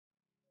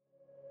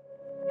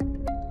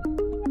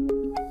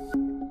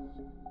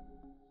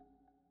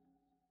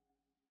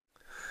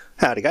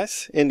Howdy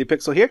guys,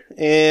 IndiePixel here,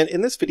 and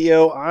in this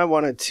video I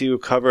wanted to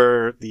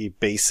cover the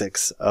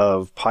basics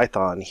of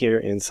Python here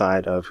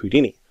inside of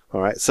Houdini.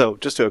 Alright, so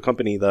just to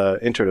accompany the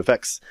Intro to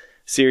VEX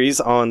series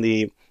on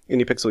the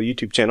IndiePixel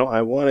YouTube channel,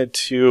 I wanted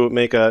to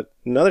make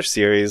another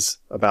series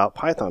about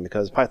Python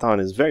because Python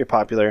is very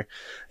popular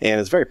and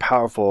is very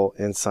powerful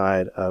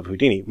inside of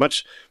Houdini.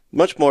 Much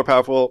more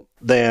powerful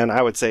than,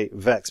 I would say,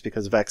 VEX,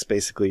 because VEX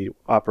basically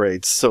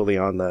operates solely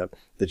on the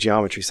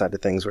geometry side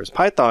of things, whereas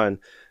Python,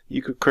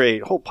 you could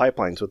create whole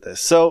pipelines with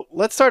this. So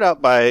let's start out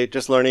by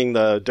just learning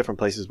the different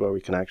places where we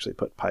can actually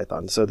put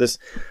Python. So this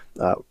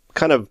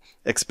kind of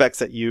expects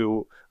that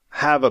you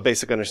have a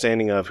basic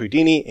understanding of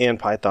Houdini and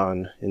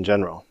Python in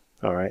general.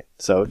 All right,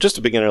 so just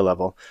a beginner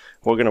level,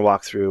 we're going to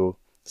walk through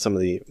some of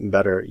the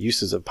better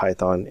uses of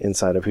Python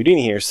inside of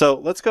Houdini here. So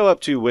let's go up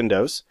to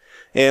Windows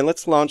and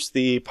let's launch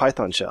the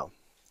Python shell.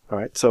 All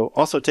right, so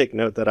also take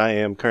note that I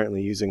am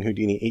currently using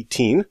Houdini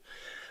 18.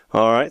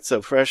 All right,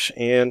 so fresh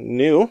and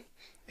new.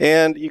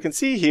 And you can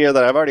see here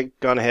that I've already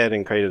gone ahead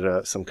and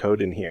created some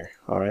code in here.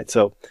 All right,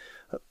 so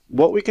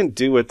what we can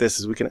do with this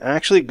is we can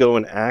actually go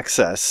and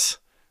access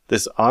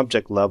this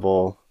object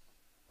level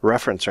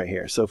reference right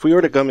here. So if we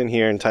were to come in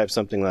here and type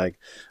something like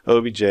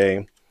obj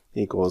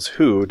equals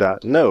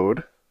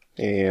who.node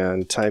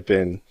and type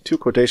in 2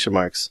 quotation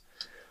marks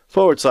 /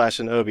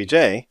 and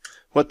obj,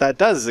 what that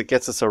does is it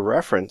gets us a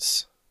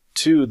reference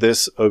to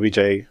this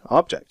obj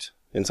object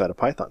inside of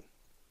Python.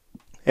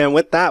 And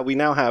with that, we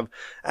now have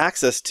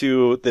access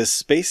to this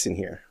space in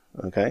here.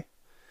 Okay,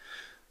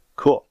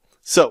 cool.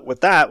 So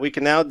with that, we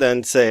can now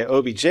then say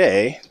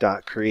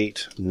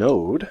obj.create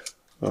node.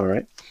 All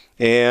right,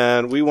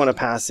 and we want to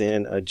pass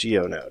in a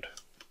geo node.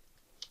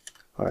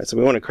 All right, so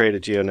we want to create a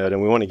geo node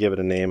and we want to give it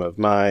a name of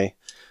my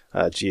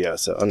geo,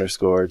 so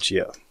underscore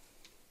geo.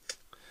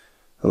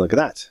 And look at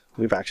that,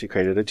 we've actually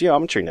created a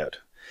geometry node.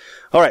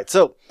 All right,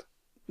 so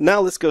now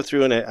let's go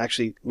through and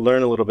actually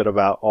learn a little bit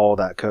about all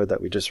that code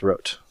that we just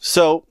wrote.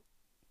 So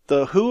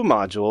the Who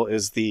module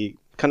is the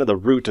kind of the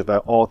root of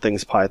all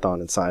things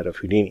Python inside of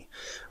Houdini.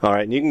 All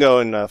right, and you can go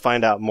and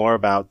find out more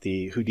about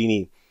the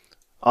Houdini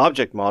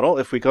Object Model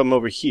if we come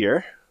over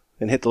here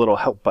and hit the little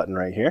help button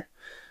right here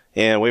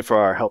and wait for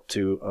our help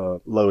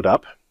to load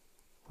up.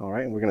 All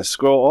right, and we're going to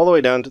scroll all the way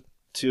down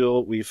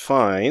till we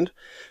find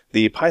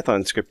the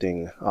Python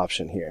scripting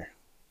option here.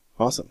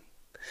 Awesome.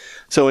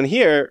 So in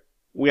here,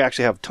 we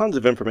actually have tons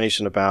of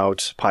information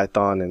about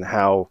Python and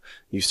how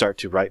you start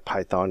to write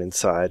Python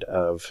inside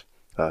of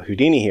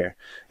Houdini here.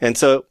 And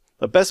so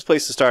the best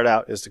place to start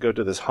out is to go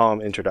to this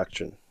HOM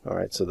introduction. All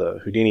right, so the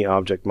Houdini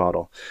Object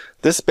Model.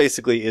 This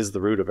basically is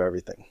the root of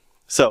everything.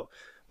 So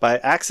by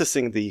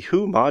accessing the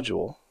Who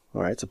module,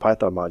 all right, it's a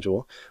Python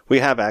module, we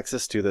have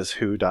access to this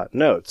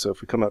who.node. So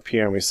if we come up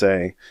here and we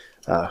say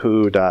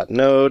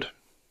who.node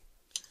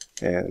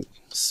and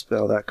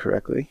spell that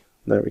correctly,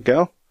 there we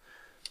go.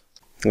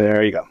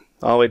 There you go.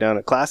 All the way down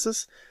to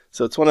classes.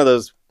 So it's one of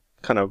those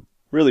kind of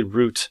really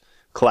root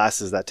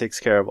classes that takes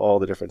care of all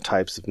the different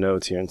types of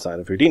nodes here inside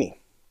of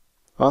Houdini.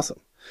 Awesome.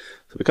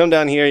 So if we come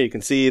down here, you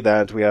can see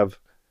that we have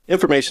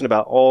information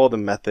about all the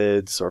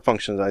methods or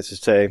functions, I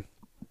should say,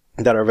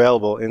 that are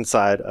available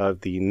inside of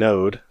the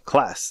node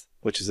class,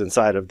 which is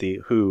inside of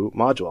the Who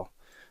module.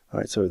 All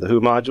right, so the Who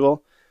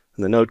module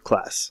and the node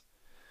class.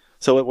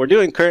 So what we're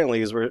doing currently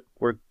is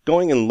we're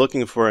going and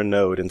looking for a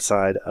node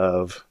inside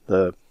of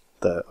the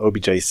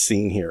obj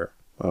scene here.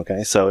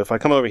 Okay, so if I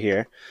come over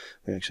here,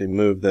 I actually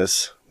move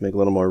this, make a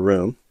little more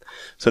room.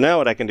 So now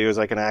what I can do is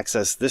I can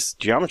access this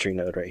geometry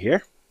node right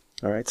here.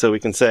 All right, so we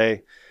can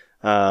say,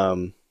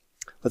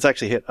 let's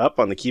actually hit up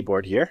on the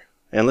keyboard here,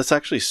 and let's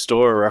actually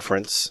store a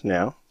reference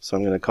now. So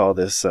I'm going to call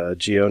this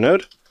geo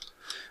node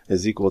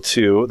is equal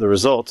to the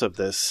result of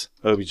this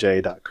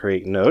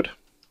obj.create node.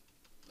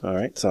 All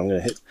right, so I'm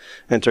going to hit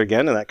enter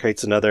again, and that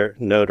creates another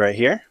node right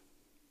here.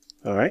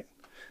 All right.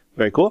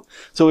 Very cool.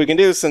 So what we can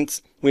do,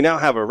 since we now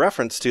have a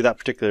reference to that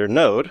particular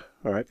node,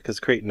 all right, because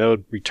create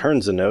node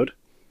returns a node,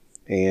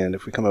 and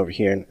if we come over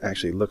here and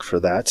actually look for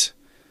that,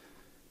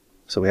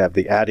 so we have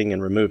the adding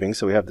and removing,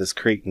 so we have this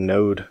create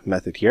node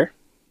method here,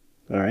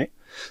 all right,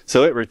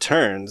 so it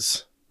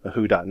returns a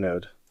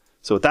who.node.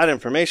 So with that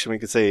information, we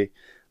could say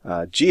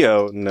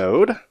geo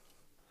node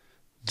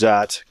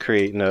dot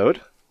create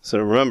node. So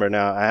remember,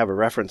 now I have a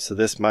reference to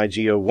this my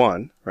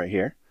geo1 right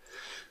here,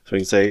 so we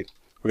can say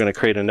we're going to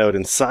create a node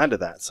inside of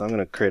that. So I'm going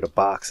to create a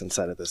box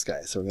inside of this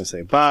guy. So we're going to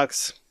say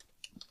box,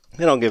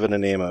 and I'll give it a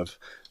name of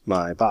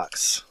my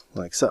box,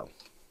 like so.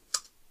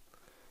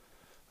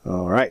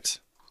 All right.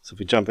 So if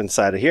we jump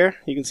inside of here,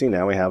 you can see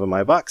now we have a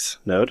my box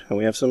node, and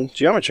we have some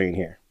geometry in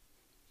here.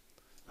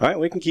 All right,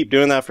 we can keep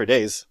doing that for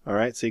days. All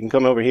right, so you can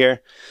come over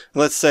here.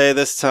 Let's say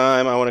this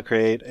time I want to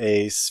create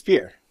a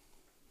sphere.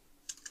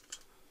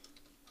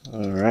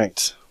 All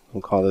right,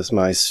 we'll call this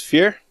my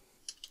sphere.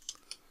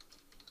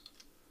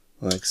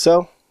 Like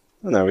so,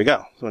 and there we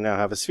go. So we now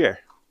have a sphere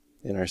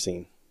in our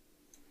scene.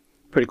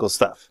 Pretty cool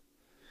stuff.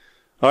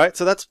 All right,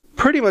 so that's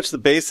pretty much the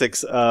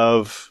basics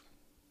of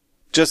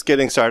just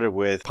getting started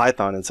with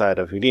Python inside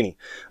of Houdini.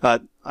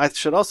 I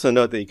should also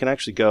note that you can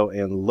actually go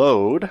and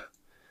load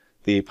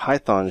the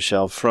Python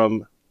shell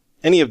from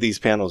any of these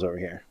panels over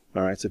here.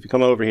 All right, so if you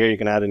come over here, you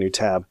can add a new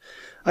tab.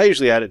 I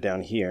usually add it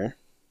down here.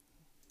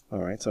 All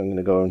right, so I'm going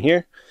to go in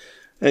here,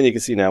 and you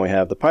can see now we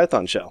have the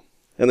Python shell.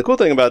 And the cool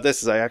thing about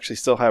this is I actually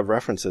still have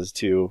references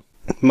to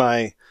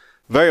my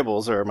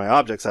variables or my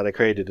objects that I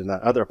created in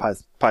that other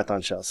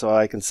Python shell. So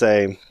I can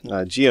say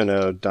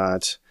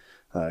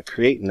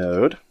geonode.create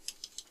node,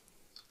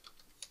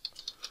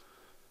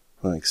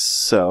 like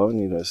so. I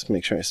need to just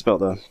make sure I spell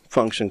the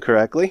function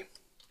correctly.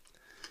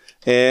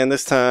 And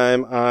this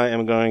time I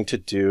am going to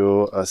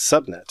do a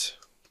subnet.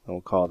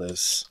 We'll call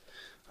this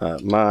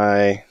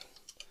my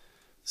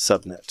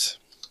subnet,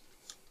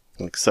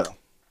 like so.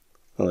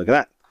 And look at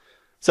that.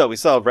 So we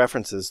still have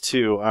references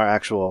to our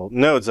actual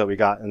nodes that we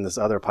got in this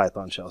other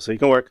Python shell. So you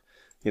can work,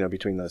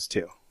 between those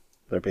two.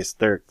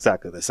 They're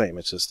exactly the same.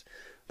 It's just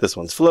this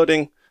one's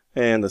floating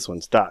and this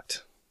one's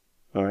docked.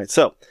 All right.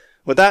 So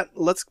with that,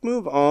 let's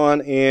move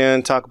on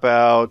and talk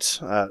about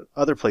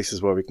other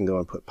places where we can go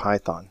and put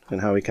Python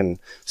and how we can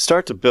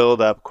start to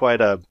build up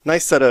quite a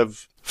nice set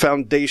of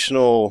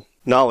foundational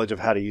knowledge of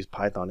how to use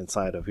Python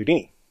inside of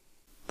Houdini.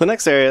 The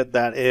next area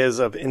that is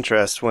of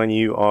interest when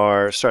you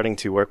are starting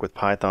to work with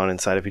Python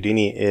inside of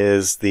Houdini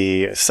is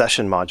the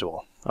session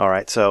module. All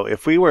right, so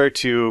if we were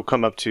to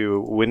come up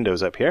to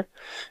Windows up here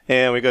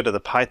and we go to the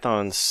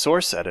Python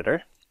source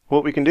editor,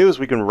 what we can do is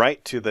we can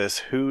write to this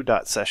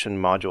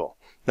who.session module.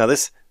 Now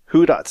this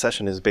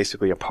who.session is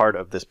basically a part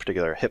of this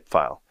particular HIP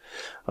file.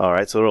 All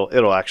right, so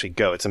it'll actually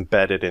go. It's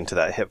embedded into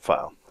that HIP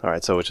file. All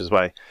right, so which is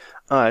why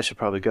I should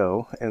probably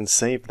go and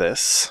save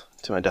this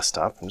to my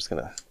desktop. I'm just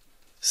going to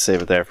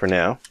save it there for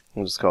now.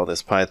 We'll just call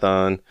this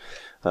Python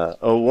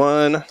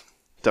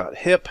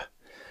 01.hip.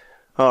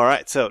 All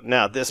right, so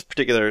now this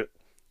particular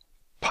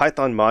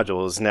Python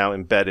module is now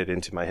embedded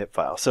into my HIP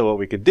file. So what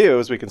we could do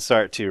is we can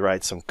start to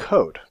write some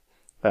code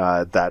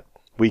that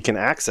we can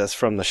access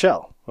from the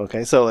shell.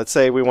 Okay, so let's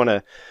say we want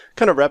to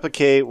kind of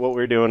replicate what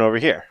we're doing over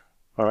here.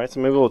 All right, so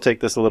maybe we'll take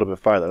this a little bit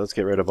farther. Let's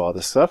get rid of all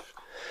this stuff.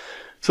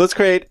 So let's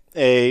create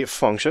a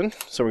function.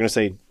 So we're going to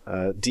say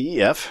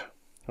def,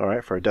 all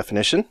right, for a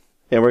definition.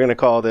 And we're going to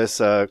call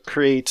this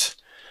create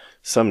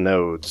some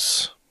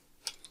nodes,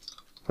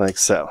 like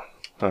so.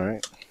 All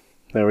right,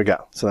 there we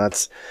go. So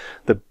that's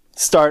the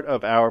start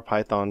of our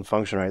Python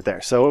function right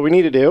there. So what we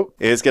need to do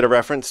is get a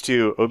reference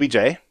to obj.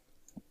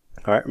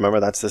 All right, remember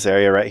that's this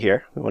area right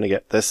here. We want to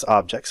get this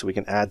object so we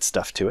can add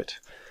stuff to it.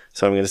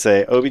 So I'm going to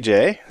say obj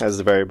as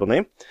the variable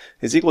name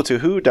is equal to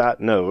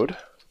who.node,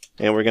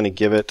 and we're going to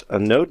give it a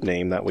node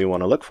name that we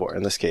want to look for.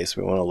 In this case,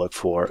 we want to look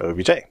for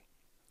obj.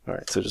 All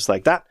right, so just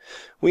like that,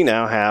 we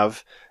now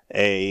have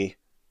a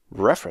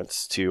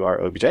reference to our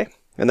obj.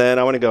 And then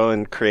I want to go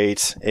and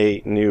create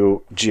a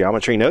new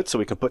geometry node so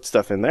we can put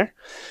stuff in there.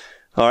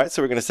 All right,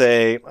 so we're going to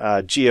say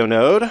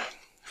geonode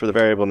for the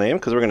variable name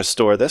because we're going to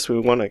store this.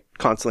 We want to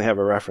constantly have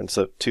a reference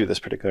to this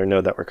particular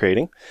node that we're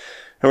creating.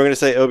 And we're going to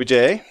say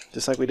obj,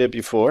 just like we did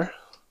before,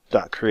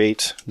 dot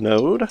create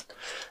node.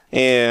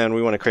 And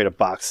we want to create a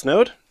box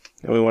node.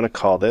 And we want to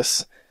call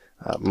this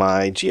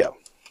my geo.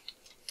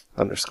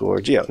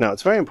 Underscore geo. Now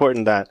it's very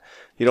important that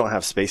you don't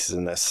have spaces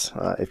in this.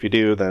 If you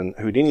do, then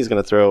Houdini is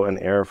going to throw an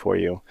error for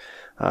you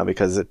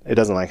because it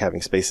doesn't like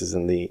having spaces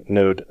in the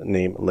node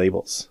name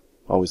labels.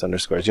 Always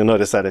underscores. You'll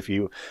notice that if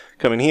you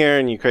come in here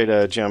and you create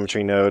a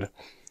geometry node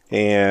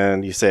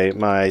and you say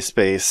my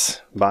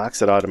space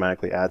box, it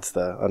automatically adds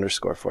the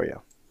underscore for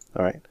you.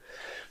 All right.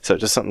 So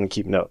just something to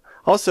keep note.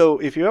 Also,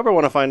 if you ever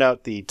want to find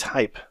out the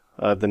type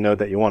of the node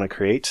that you want to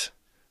create,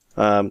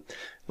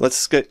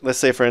 let's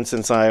say, for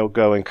instance, I'll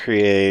go and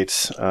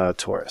create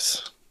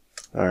Taurus.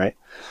 All right,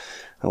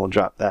 and we'll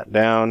drop that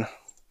down.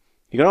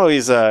 You can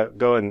always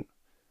go and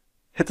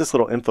hit this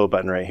little info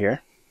button right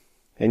here,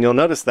 and you'll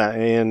notice that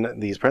in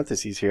these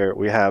parentheses here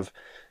we have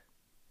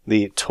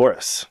the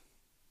Taurus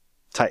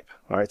type.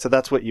 All right, so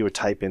that's what you would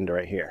type into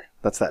right here.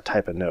 That's that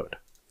type of node.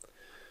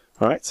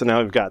 All right, so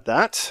now we've got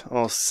that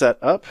all set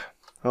up.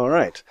 All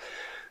right.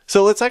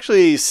 So let's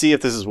actually see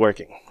if this is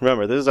working.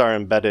 Remember, this is our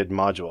embedded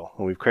module,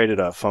 and we've created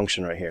a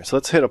function right here. So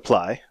let's hit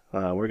apply.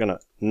 We're going to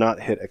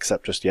not hit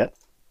accept just yet.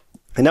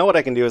 And now what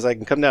I can do is I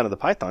can come down to the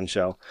Python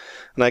shell,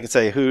 and I can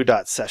say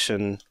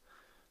who.session.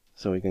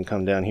 So we can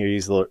come down here,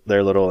 use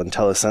their little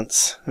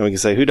IntelliSense, and we can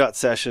say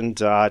who.session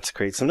dot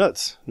create some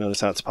nodes.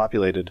 Notice how it's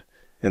populated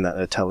in that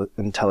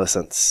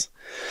IntelliSense.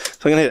 So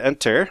I'm going to hit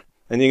enter,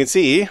 and you can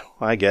see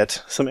I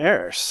get some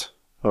errors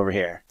over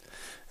here.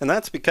 And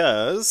that's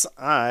because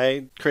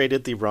I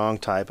created the wrong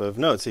type of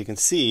node. So you can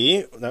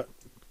see that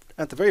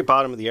at the very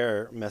bottom of the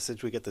error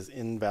message, we get this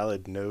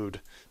invalid node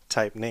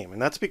type name.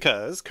 And that's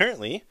because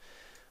currently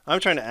I'm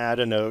trying to add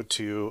a node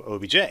to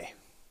obj.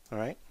 All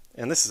right.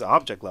 And this is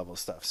object level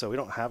stuff. So we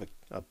don't have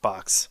a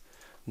box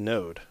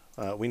node.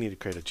 We need to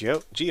create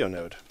a geo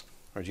node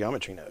or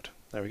geometry node.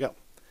 There we go.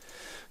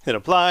 Hit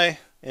apply.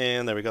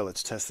 And there we go.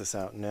 Let's test this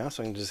out now.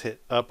 So I can just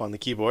hit up on the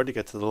keyboard to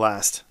get to the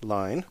last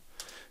line.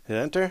 Hit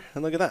enter.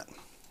 And look at that.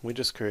 We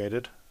just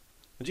created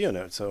a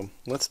geonode. So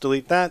let's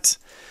delete that.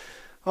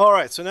 All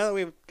right, so now that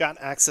we've got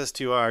access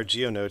to our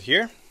geonode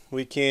here,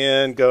 we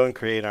can go and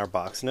create our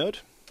box node.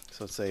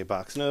 So let's say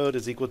box node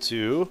is equal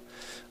to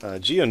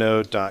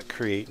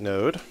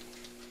geonode.createNode,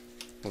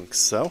 like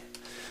so.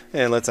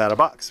 And let's add a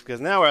box,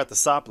 because now we're at the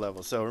SOP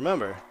level. So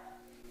remember,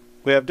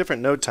 we have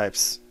different node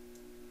types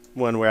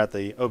when we're at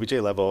the OBJ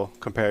level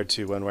compared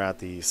to when we're at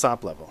the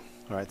SOP level.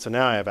 All right, so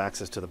now I have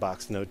access to the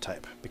box node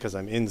type because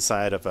I'm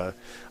inside of a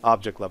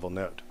object level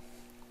node.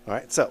 All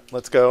right, so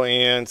let's go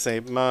and say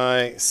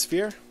my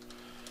sphere.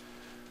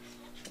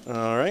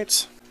 All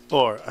right,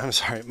 or I'm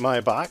sorry,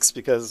 my box,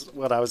 because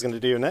what I was going to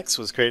do next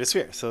was create a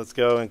sphere. So let's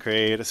go and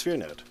create a sphere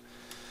node.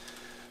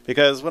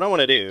 Because what I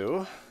want to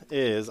do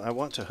is I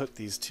want to hook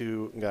these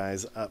two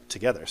guys up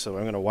together. So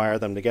I'm going to wire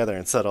them together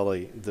and set all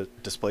the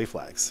display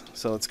flags.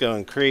 So let's go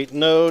and create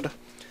node,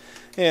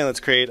 and let's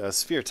create a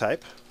sphere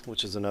type,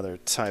 which is another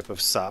type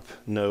of SOP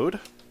node.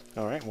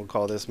 All right, we'll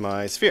call this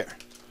my sphere.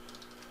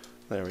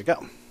 There we go.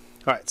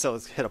 All right, so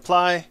let's hit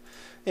apply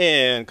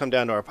and come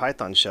down to our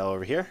Python shell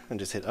over here and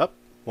just hit up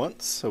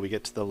once so we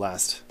get to the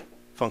last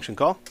function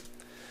call.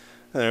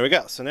 And there we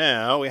go. So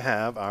now we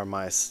have our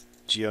my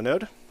geo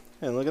node,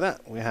 and look at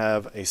that. We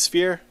have a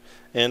sphere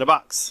and a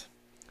box.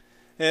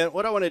 And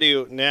what I want to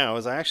do now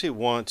is I actually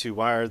want to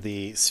wire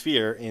the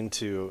sphere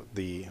into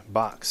the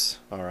box.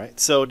 All right,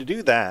 so to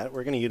do that,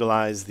 we're going to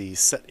utilize the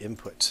set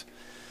input.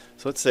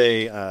 So let's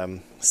say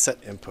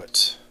set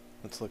input.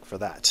 Let's look for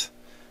that.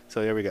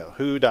 So here we go,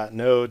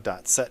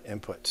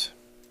 who.node.setInput.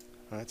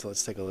 All right, so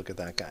let's take a look at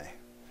that guy.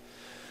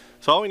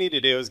 So all we need to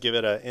do is give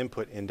it an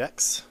input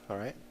index. All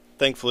right,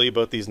 thankfully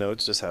both these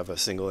nodes just have a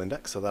single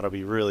index, so that'll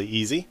be really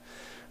easy.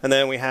 And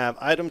then we have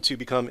item to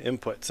become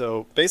input.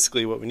 So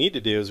basically what we need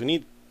to do is we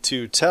need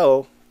to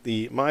tell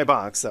the my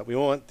box that we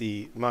want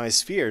the my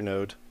sphere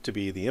node to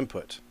be the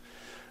input.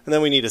 And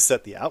then we need to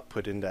set the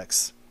output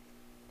index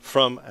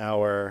from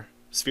our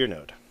sphere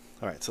node.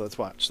 All right, so let's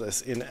watch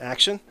this in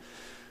action.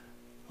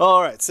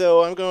 All right,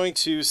 so I'm going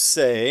to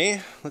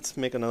say, let's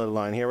make another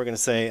line here. We're going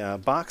to say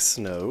box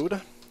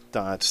node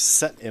dot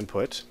set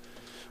input.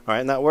 All right,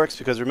 and that works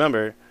because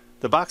remember,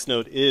 the box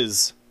node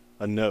is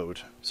a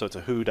node, so it's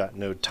a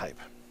who.node type.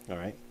 All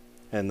right,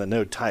 and the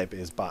node type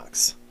is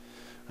box.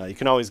 You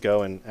can always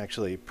go and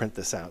actually print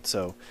this out.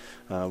 So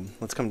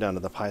let's come down to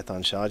the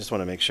Python shell. I just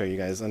want to make sure you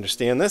guys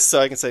understand this. So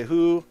I can say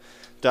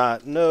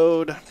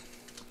who.node,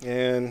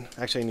 and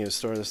actually I need to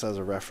store this as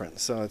a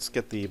reference. So let's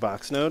get the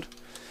box node,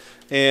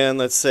 and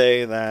let's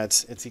say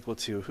that it's equal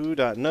to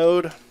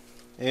who.node,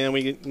 and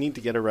we need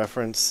to get a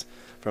reference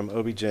from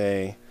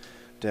obj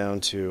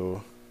down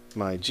to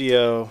my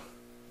geo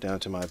down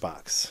to my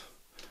box.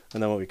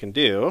 And then what we can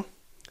do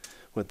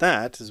with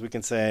that is we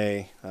can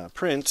say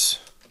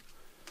print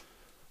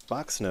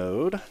box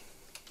node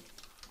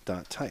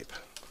dot type.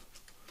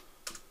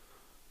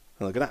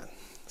 And look at that.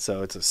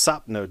 So it's a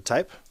SOP node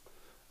type,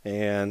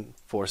 and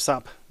for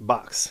SOP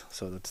box.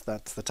 So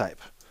that's the type,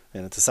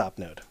 and it's a SOP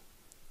node.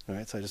 All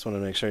right, so I just want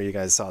to make sure you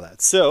guys saw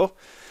that. So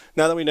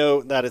now that we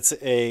know that it's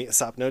a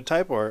SOP node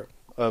type or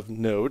of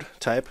node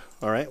type,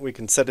 all right, we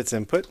can set its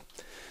input.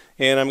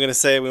 And I'm going to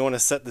say we want to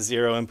set the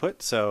 0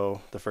 input,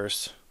 so the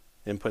first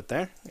input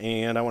there.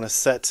 And I want to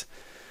set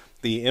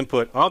the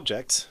input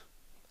object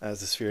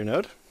as the sphere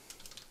node.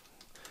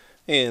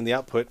 And the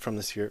output from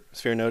the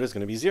sphere node is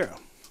going to be 0.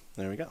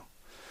 There we go.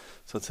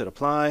 So let's hit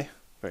apply.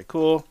 Very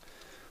cool.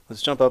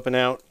 Let's jump up and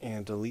out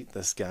and delete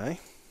this guy.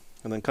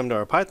 And then come to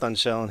our Python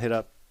shell and hit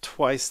up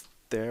twice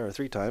there, or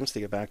 3 times, to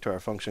get back to our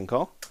function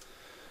call.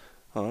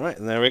 All right,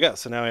 and there we go.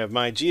 So now we have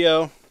my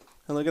geo,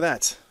 and look at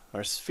that.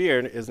 Our sphere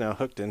is now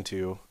hooked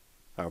into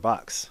our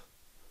box.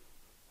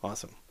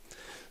 Awesome.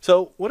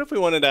 So what if we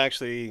wanted to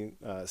actually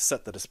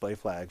set the display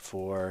flag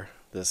for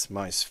this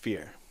my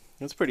sphere?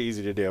 It's pretty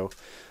easy to do.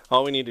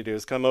 All we need to do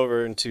is come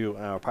over into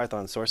our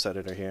Python source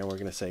editor here, and we're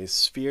going to say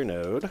sphere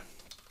node.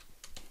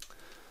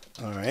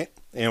 All right,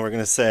 and we're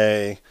going to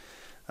say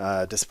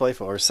display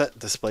or set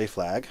display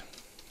flag,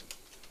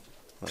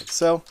 like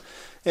so.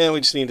 And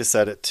we just need to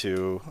set it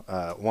to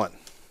 1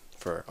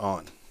 for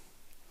on.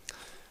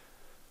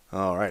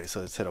 All right,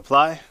 so let's hit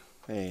apply,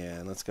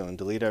 and let's go and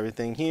delete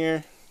everything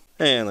here.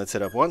 And let's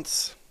hit up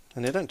once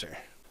and hit enter.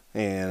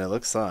 And it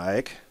looks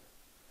like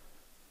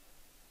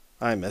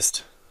I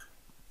missed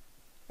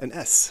an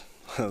S.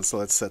 So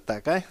let's set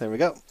that guy. There we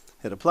go.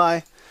 Hit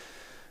apply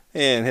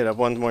and hit up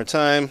one more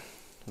time.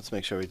 Let's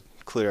make sure we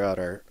clear out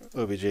our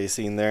OBJ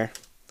scene there.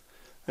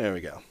 There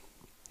we go.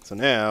 So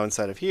now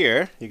inside of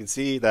here, you can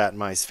see that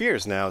my sphere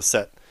is now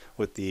set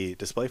with the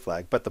display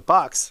flag, but the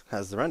box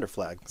has the render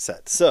flag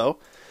set. So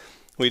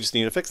we just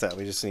need to fix that.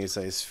 We just need to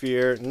say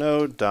sphere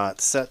node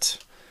dot set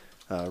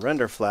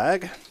render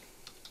flag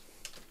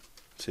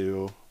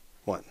to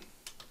 1,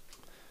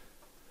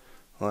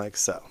 like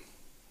so.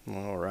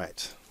 All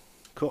right,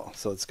 cool.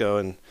 So let's go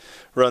and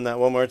run that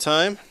one more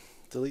time.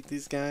 Delete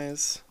these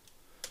guys,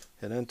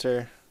 hit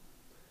enter,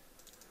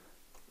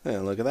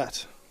 and look at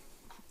that.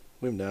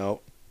 We've now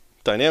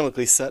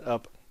dynamically set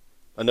up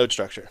a node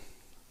structure.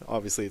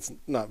 Obviously it's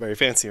not very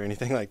fancy or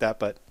anything like that,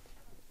 but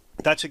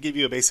that should give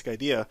you a basic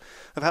idea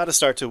of how to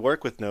start to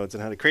work with nodes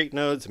and how to create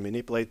nodes and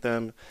manipulate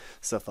them,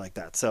 stuff like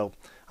that. So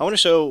I want to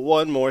show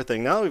one more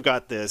thing. Now that we've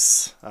got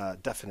this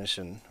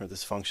definition or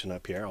this function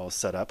up here all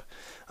set up,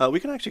 we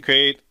can actually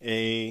create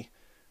a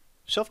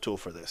shelf tool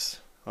for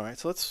this. All right,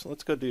 so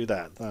let's go do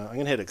that. I'm going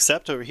to hit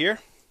accept over here.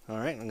 All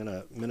right, I'm going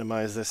to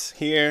minimize this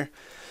here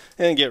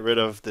and get rid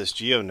of this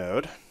geo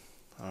node.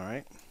 All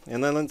right,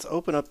 and then let's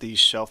open up the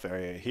shelf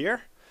area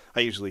here. I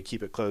usually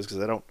keep it closed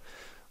because I don't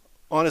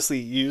honestly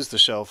use the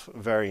shelf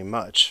very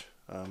much.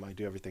 I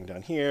do everything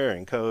down here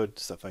and code,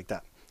 stuff like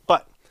that.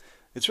 But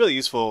it's really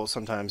useful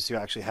sometimes to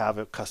actually have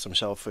a custom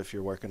shelf if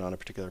you're working on a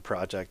particular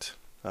project,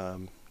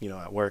 you know,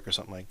 at work or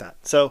something like that.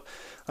 So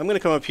I'm going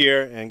to come up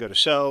here and go to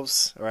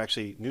shelves, or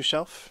actually new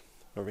shelf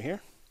over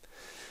here.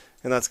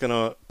 And that's going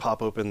to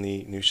pop open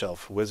the new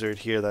shelf wizard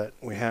here that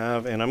we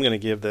have. And I'm going to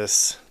give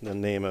this the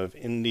name of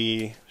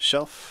indie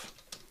shelf.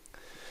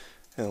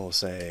 And we'll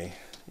say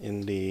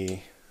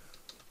indie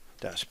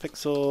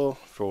 -pixel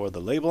for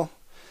the label.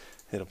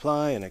 Hit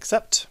apply and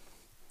accept.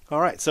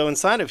 All right, so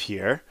inside of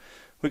here,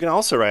 we can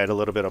also write a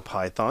little bit of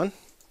Python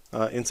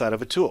inside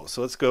of a tool.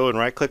 So let's go and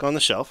right click on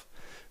the shelf,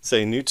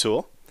 say new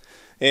tool.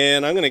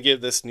 And I'm going to give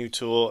this new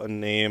tool a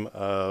name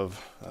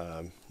of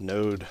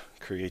node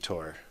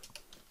creator,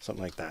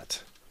 something like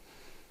that.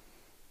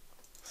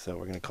 So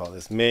we're going to call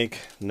this make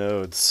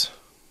nodes.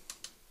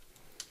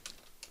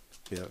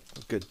 Yeah,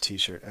 a good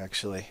t-shirt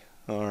actually.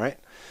 All right.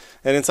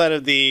 And inside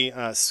of the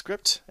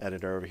script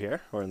editor over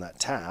here, or in that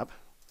tab,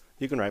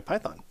 you can write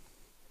Python.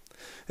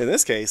 In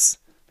this case,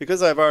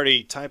 because I've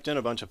already typed in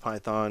a bunch of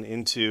Python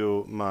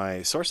into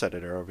my source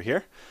editor over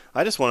here,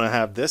 I just want to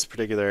have this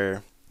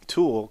particular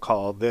tool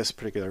call this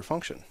particular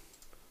function.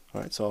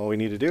 All right, so all we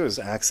need to do is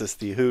access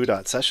the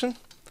who.session.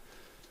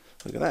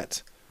 Look at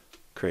that.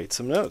 Create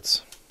some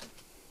nodes.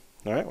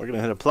 All right, we're going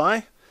to hit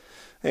apply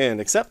and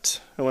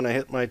accept. And when I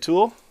hit my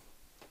tool,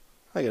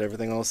 I get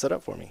everything all set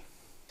up for me.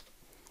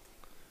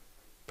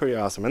 Pretty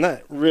awesome. And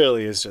that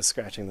really is just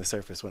scratching the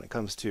surface when it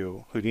comes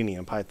to Houdini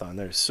and Python.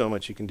 There's so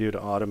much you can do to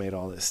automate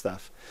all this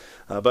stuff.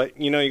 But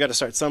you know, you got to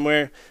start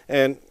somewhere.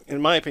 And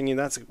in my opinion,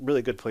 that's a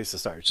really good place to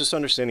start. It's just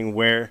understanding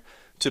where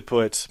to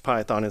put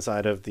Python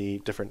inside of the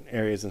different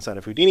areas inside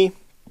of Houdini.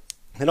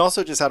 And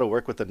also just how to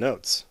work with the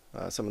nodes,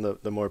 some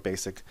of the more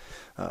basic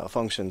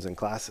functions and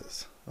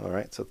classes. All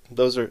right, so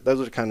those are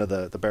kind of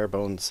the bare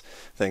bones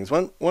things.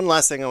 One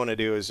last thing I want to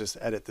do is just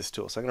edit this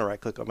tool. So I'm going to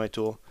right click on my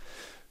tool,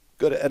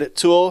 go to edit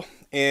tool,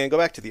 and go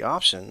back to the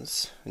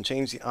options and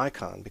change the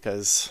icon,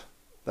 because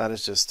that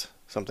is just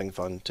something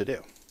fun to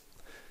do.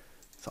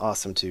 It's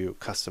awesome to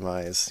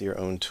customize your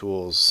own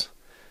tools.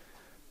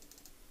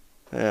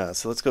 Yeah,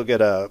 so let's go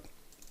get a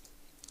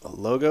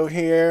logo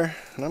here,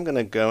 and I'm going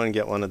to go and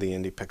get one of the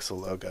Indie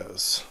Pixel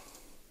logos.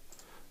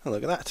 And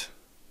look at that.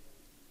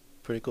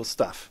 Pretty cool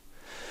stuff.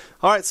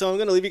 All right, so I'm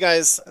going to leave you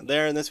guys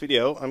there in this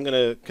video. I'm going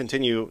to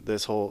continue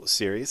this whole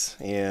series,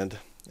 and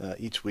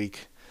each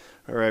week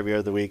or every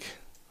other week,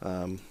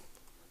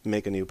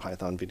 make a new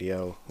Python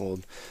video. We'll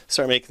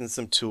start making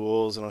some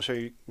tools, and I'll show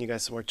you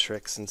guys some more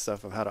tricks and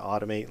stuff of how to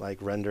automate like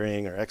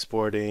rendering or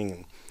exporting,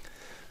 and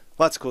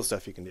lots of cool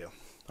stuff you can do.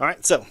 All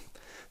right, so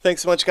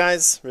thanks so much,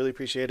 guys. Really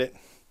appreciate it.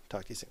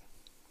 Talk to you soon.